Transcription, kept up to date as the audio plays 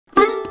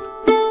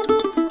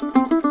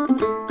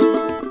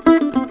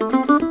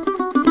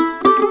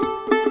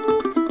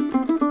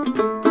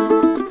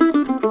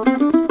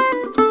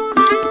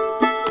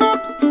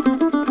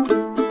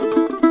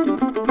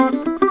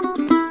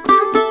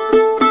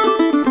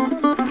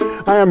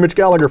Hi, I'm Mitch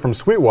Gallagher from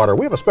Sweetwater.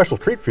 We have a special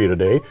treat for you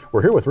today.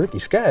 We're here with Ricky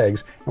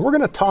Skaggs, and we're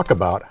going to talk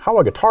about how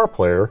a guitar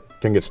player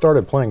can get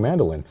started playing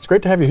mandolin. It's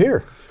great to have you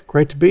here.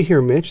 Great to be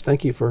here, Mitch.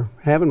 Thank you for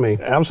having me.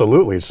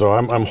 Absolutely. So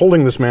I'm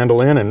holding this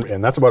mandolin,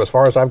 and that's about as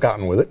far as I've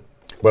gotten with it,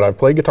 but I've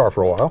played guitar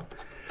for a while.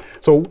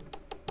 So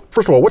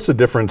first of all, what's the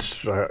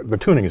difference? The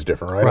tuning is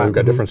different, right? We've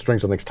got different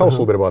strings and things. Tell us a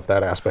little bit about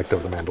that aspect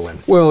of the mandolin.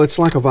 Well, it's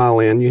like a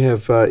violin. You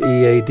have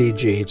E, A, D,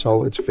 G.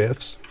 It's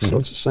fifths, so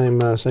it's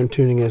the same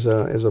tuning as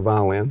a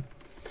violin.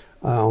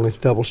 Only it's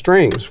double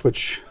strings,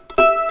 which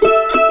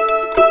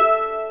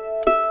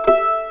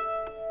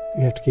you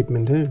have to keep them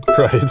in tune.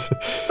 Right.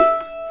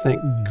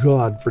 Thank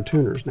God for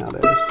tuners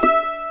nowadays.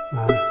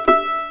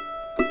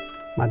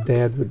 My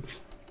dad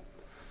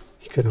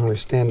he couldn't really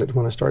stand it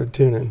when I started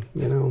tuning,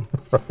 you know.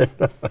 Right.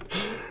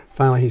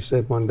 Finally, he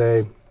said one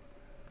day,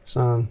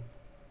 "Son,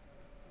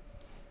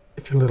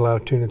 if you're a little out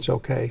of tune, it's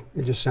okay.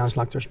 It just sounds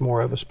like there's more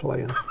of us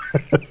playing."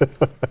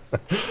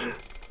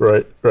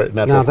 Right, right.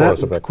 Now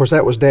of course,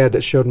 that was Dad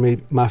that showed me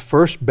my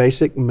first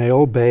basic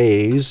male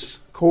bass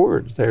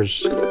chords.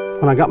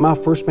 When I got my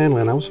first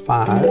mandolin, I was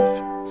 5,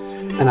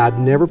 and I'd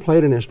never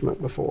played an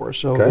instrument before.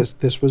 So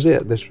this was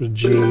it. This was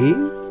G.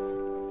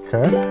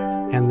 Okay.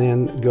 And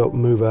then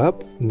move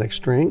up, next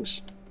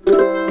strings.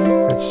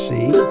 That's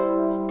C.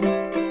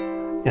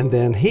 And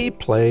then he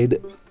played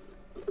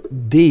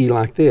D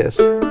like this,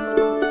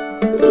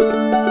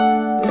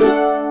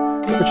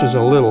 which is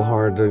a little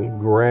hard to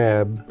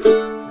grab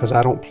because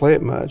I don't play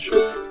it much.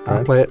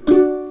 I play it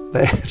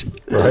that.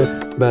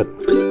 Right. But,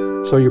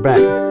 so you're back.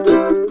 So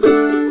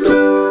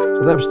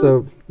that was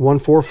the 1,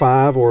 4,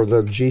 5, or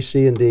the G,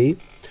 C, and D.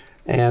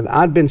 And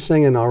I'd been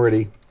singing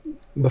already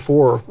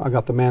before I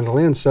got the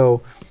mandolin,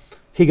 so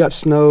he got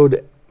snowed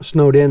in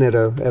at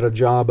a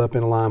job up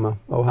in Lima,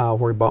 Ohio,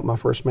 where he bought my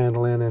first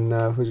mandolin, and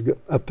was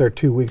up there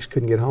 2 weeks,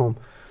 couldn't get home.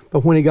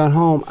 But when he got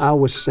home, I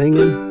was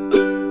singing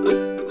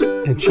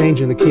and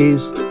changing the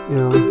keys, you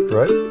know.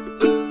 Right.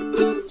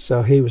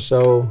 So he was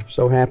so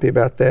happy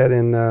about that,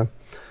 and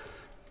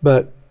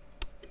but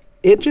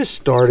it just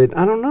started.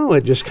 I don't know.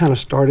 It just kind of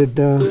started.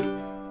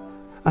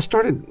 I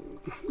started,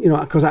 you know,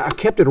 because I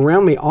kept it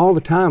around me all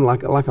the time,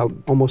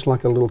 almost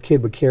like a little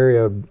kid would carry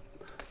a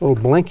little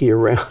blankie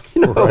around, you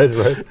know. Right,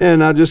 right.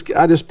 And I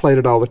just played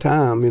it all the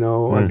time, you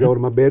know. I'd go to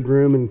my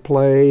bedroom and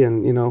play,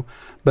 and you know.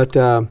 But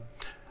I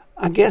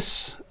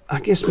guess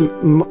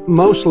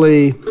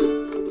mostly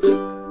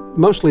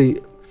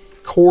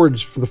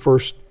chords for the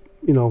first,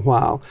 you know,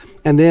 while,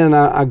 and then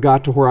I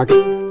got to where I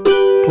could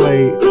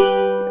play.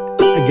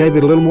 I gave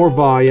it a little more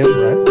volume.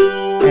 Right.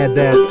 Add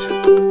that,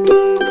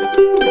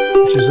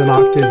 which is an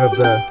octave of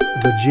the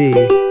G.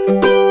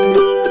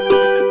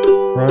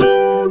 Right.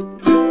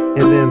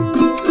 And then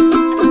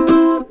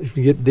if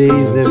you get D,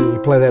 then you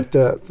play that.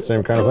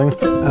 Same kind of thing?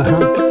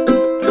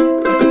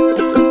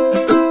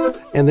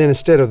 And then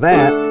instead of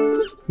that,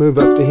 move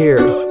up to here.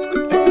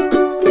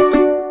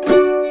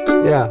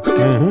 Yeah.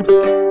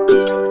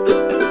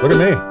 Look at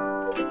me.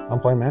 I'm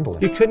playing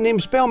mandolin. You couldn't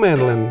even spell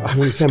mandolin when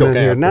you come Still in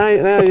here. Now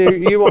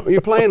you're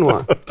playing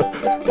one.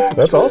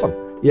 That's awesome.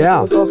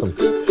 Yeah. That's awesome.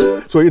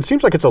 So it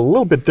seems like it's a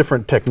little bit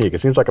different technique.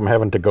 It seems like I'm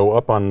having to go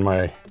up on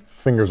my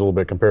fingers a little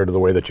bit compared to the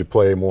way that you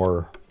play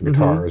more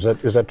guitar. Is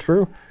that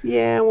true?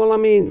 Yeah, well, I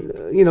mean,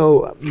 you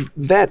know,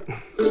 that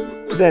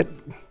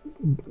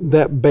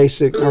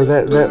basic, or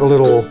that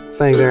little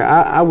thing there,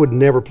 I would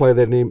never play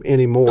that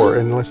anymore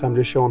unless I'm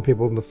just showing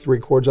people the 3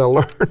 chords I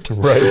learned.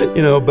 Right.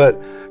 You know,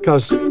 but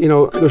because, you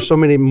know, there's so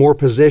many more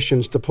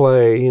positions to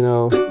play, you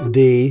know,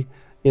 D,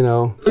 you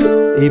know,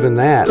 even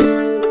that.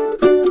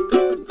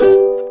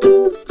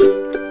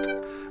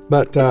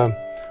 But,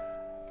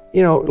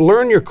 you know,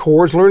 learn your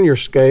chords, learn your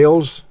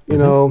scales, you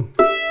know.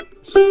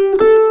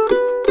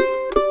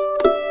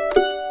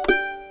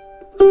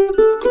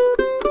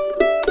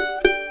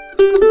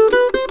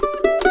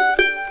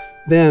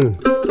 Then,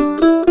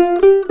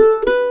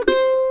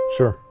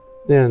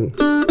 then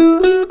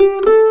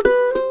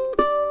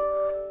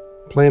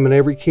play them in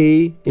every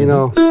key, you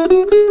know.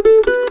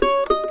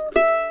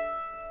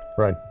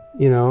 Right.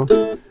 You know,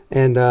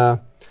 and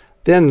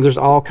then there's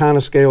all kind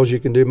of scales you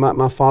can do.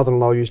 My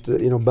father-in-law used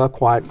to, you know,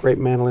 Buck White, great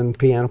mandolin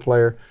piano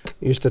player,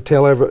 used to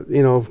tell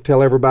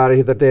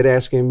everybody that they'd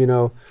ask him, you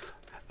know,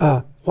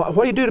 what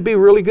do you do to be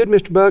really good,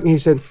 Mr. Buck? And he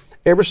said,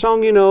 every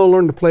song you know,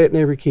 learn to play it in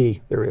every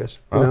key there is.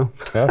 You know?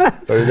 Yeah,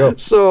 there you go.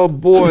 So,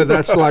 boy,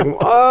 that's like,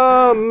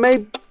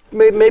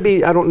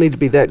 maybe I don't need to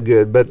be that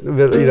good, but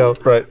you know,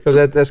 right?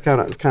 Because that's kind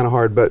of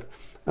hard. But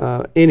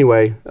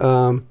anyway,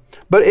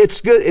 but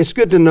it's good. It's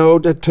good to know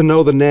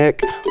the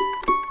neck.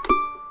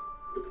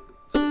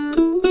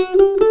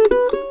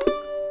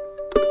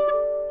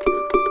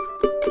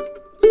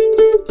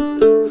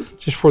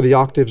 Just where the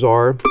octaves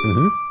are.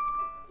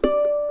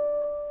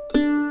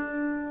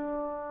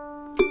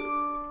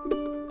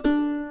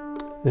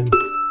 Then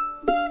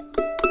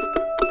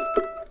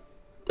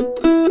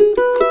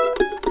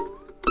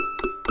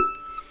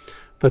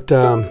but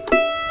and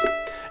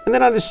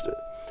then I just,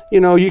 you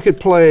know, you could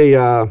play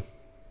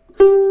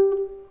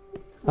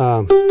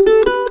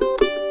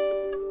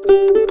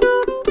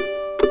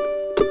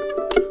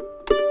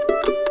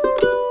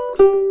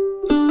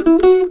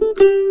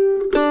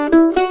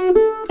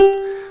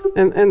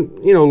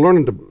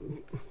learning to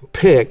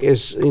pick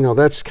is,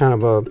 that's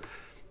kind of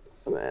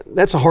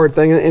that's a hard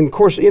thing. And of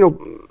course,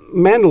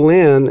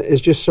 mandolin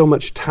is just so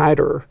much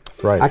tighter.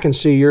 Right. I can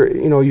see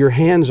your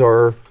hands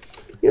are,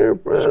 your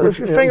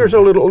fingers are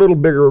a little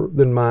bigger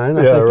than mine.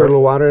 I think they're a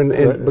little wider.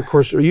 And of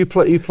course, you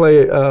play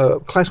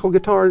classical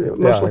guitar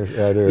mostly?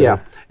 Yeah, I do. Yeah.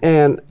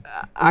 And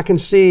I can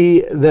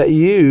see that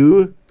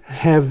you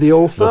have the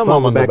old thumb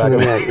on the back of the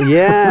neck.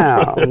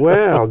 Yeah,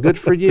 well, good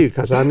for you,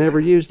 because I never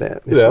use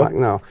that. It's like,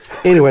 no.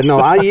 Anyway, no,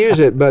 I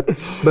use it, but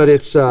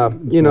it's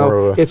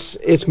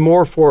it's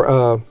more for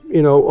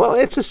well,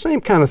 it's the same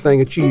kind of thing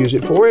that you use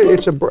it for.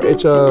 It's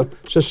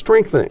a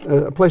strengthening,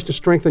 a place to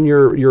strengthen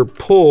your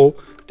pull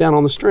down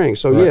on the string.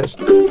 So yes,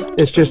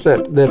 it's just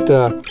that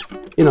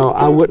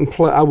I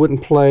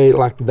wouldn't play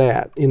like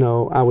that.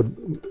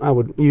 I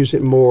would use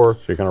it more.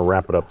 So you kind of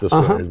wrap it up this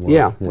way.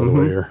 Yeah. More the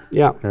layer.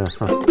 Yeah.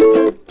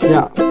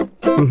 Yeah.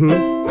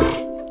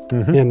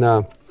 And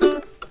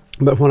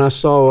but when I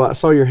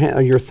saw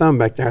your thumb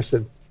back there, I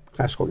said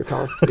classical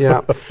guitar.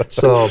 Yeah.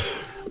 So,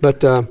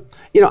 but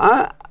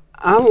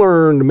I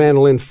learned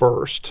mandolin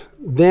first,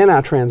 then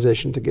I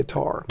transitioned to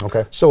guitar.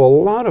 Okay. So a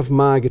lot of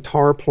my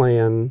guitar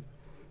playing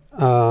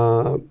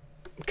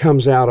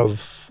comes out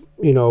of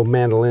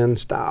mandolin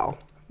style,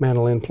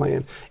 mandolin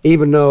playing,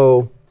 even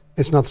though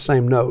it's not the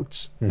same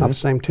notes, not the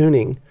same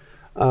tuning.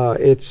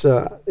 It's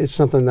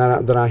something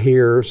that I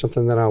hear,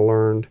 something that I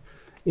learned,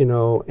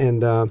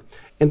 and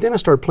then I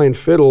started playing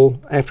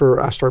fiddle after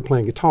I started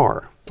playing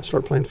guitar. I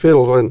started playing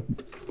fiddle,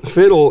 and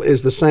fiddle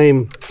is the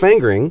same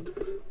fingering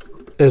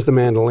as the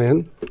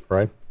mandolin.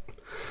 Right.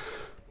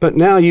 But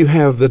now you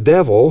have the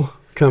devil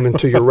come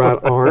into your right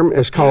arm.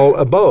 It's called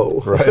a bow,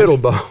 a fiddle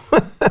bow.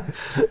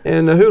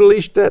 And who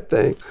leashed that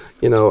thing?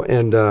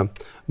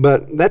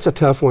 But that's a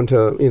tough one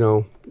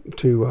to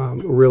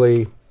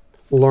really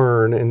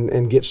learn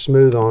and get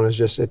smooth on.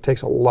 It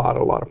takes a lot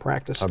of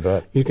practice. I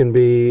bet. You can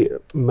be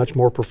much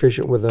more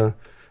proficient with a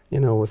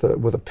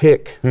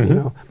pick, but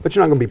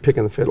you're not going to be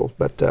picking the fiddle.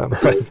 But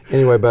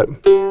anyway,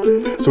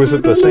 so is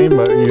it the same?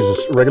 You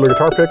use a regular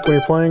guitar pick when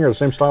you're playing, or the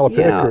same style of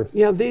pick?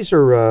 Yeah. These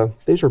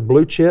are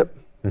blue chip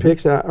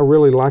picks. I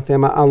really like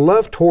them. I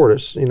love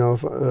tortoise.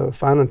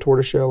 Finding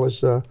tortoiseshell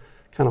is kind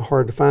of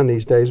hard to find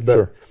these days,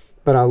 but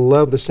I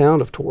love the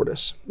sound of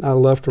tortoise. I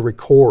love to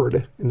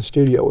record in the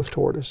studio with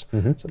tortoise.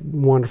 It's a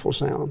wonderful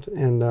sound,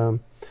 and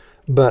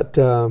but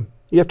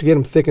you have to get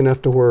them thick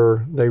enough to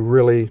where they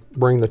really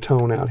bring the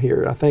tone out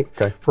here. I think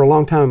for a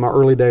long time in my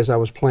early days, I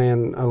was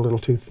playing a little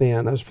too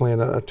thin. I was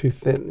playing a too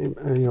thin,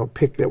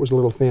 pick that was a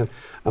little thin.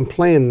 I'm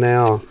playing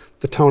now.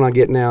 The tone I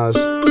get now is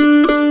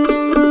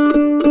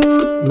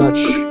much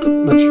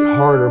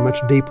harder, much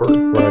deeper.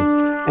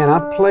 Right. And I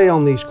play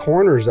on these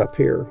corners up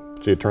here.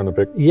 So you turn the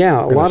pick?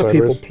 Yeah, a lot of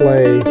people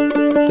play.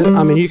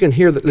 I mean, you can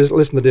hear that.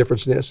 Listen to the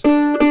difference in this.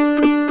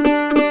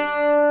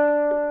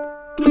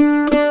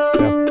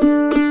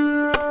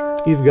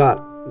 You've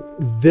got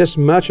this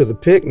much of the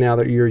pick now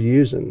that you're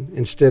using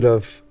instead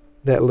of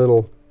that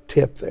little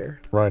tip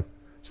there. Right.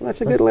 So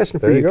that's a good lesson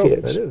for you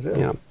kids. It is,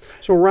 yeah.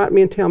 So write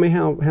me and tell me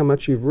how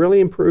much you've really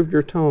improved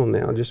your tone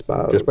now just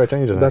by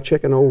changing by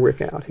checking old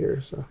Rick out here.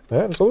 So.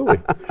 Yeah, absolutely.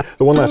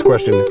 So one last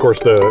question. Of course,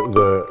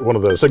 the one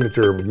of the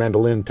signature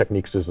mandolin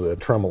techniques is the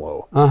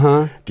tremolo.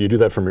 Do you do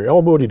that from your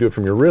elbow? Do you do it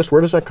from your wrist?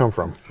 Where does that come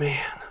from?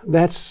 Man,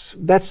 that's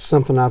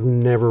something I've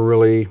never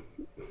really.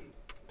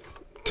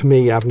 To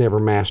me, I've never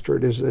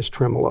mastered is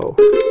tremolo.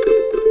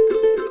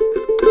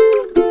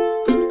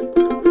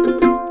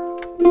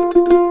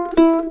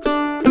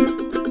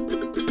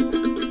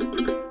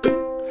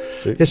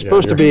 It's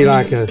supposed to be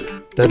like a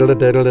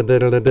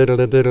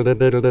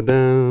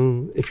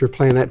if you're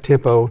playing that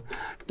tempo.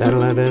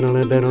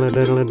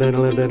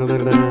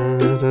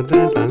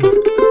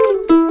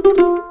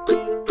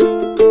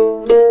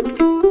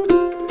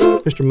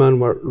 Mr.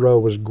 Monroe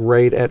was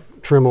great at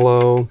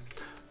tremolo.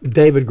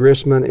 David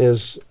Grissman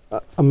is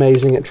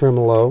amazing at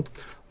tremolo.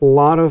 A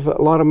lot of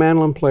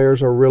mandolin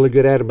players are really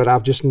good at it, but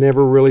I've just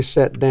never really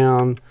sat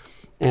down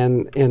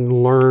and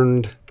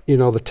learned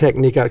the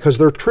technique, because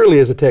there truly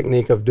is a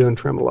technique of doing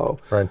tremolo.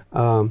 Right.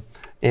 But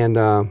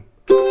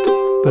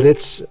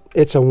it's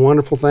a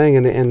wonderful thing,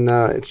 and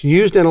it's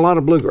used in a lot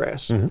of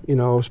bluegrass.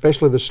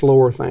 Especially the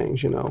slower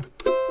things. Just to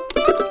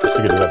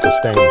get to that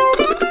sustain.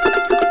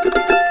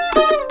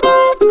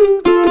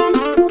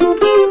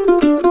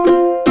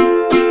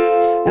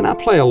 And I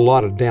play a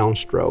lot of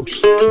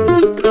downstrokes.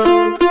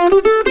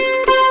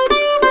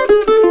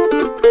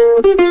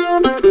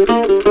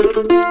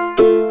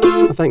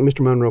 I think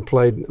Mr. Monroe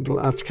played.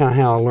 That's kind of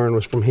how I learned,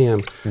 was from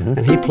him,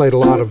 and he played a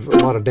lot of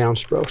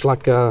downstrokes,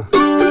 like.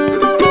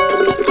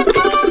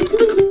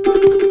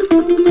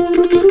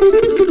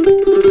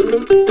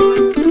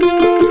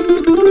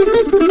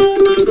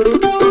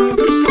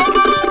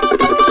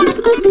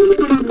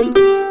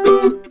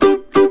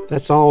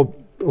 That's all.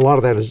 A lot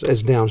of that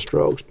is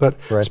downstrokes, but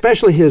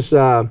especially his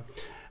stuff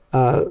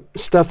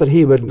that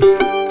he would.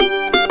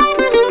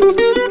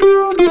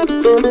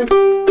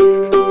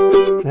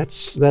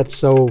 That's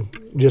so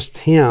just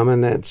him,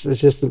 and it's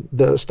just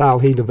the style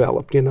he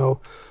developed.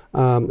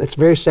 It's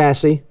very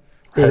sassy,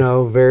 you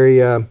know, very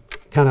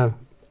kind of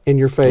in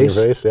your face,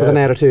 with an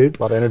attitude.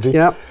 A lot of energy.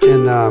 Yep.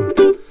 And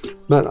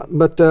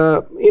but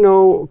you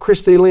know,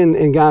 Chris Thiele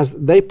and guys,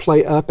 they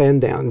play up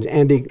and down.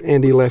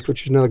 Andy Left,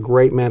 which is another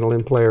great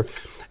mandolin player,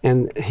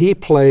 and he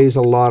plays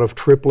a lot of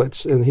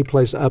triplets, and he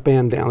plays up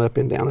and down, up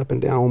and down, up and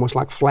down, almost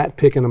like flat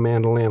picking a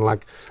mandolin,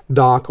 like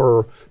Doc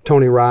or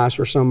Tony Rice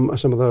or some of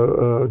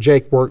the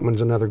Jake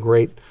Workman's another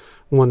great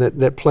one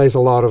that plays a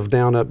lot of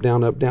down, up,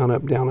 down, up, down,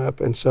 up, down, up,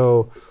 and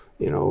so,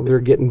 you know, they're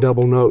getting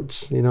double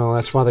notes. You know,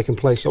 that's why they can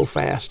play so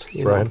fast.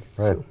 Right.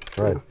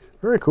 Yeah.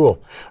 Very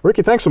cool.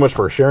 Ricky, thanks so much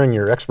for sharing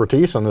your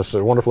expertise on this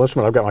wonderful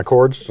instrument. I've got my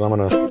chords, so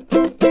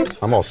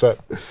I'm all set.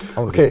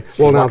 Okay,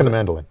 well now, the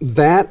mandolin.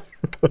 That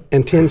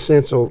and 10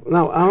 cents,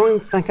 no, I don't even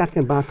think I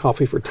can buy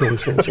coffee for 10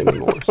 cents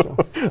anymore. So.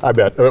 I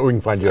bet. We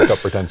can find you a cup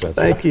for 10 cents.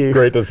 Thank you.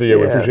 Great to see you.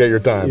 We appreciate your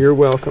time. You're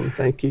welcome.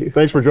 Thank you.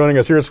 Thanks for joining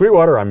us here at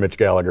Sweetwater. I'm Mitch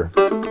Gallagher.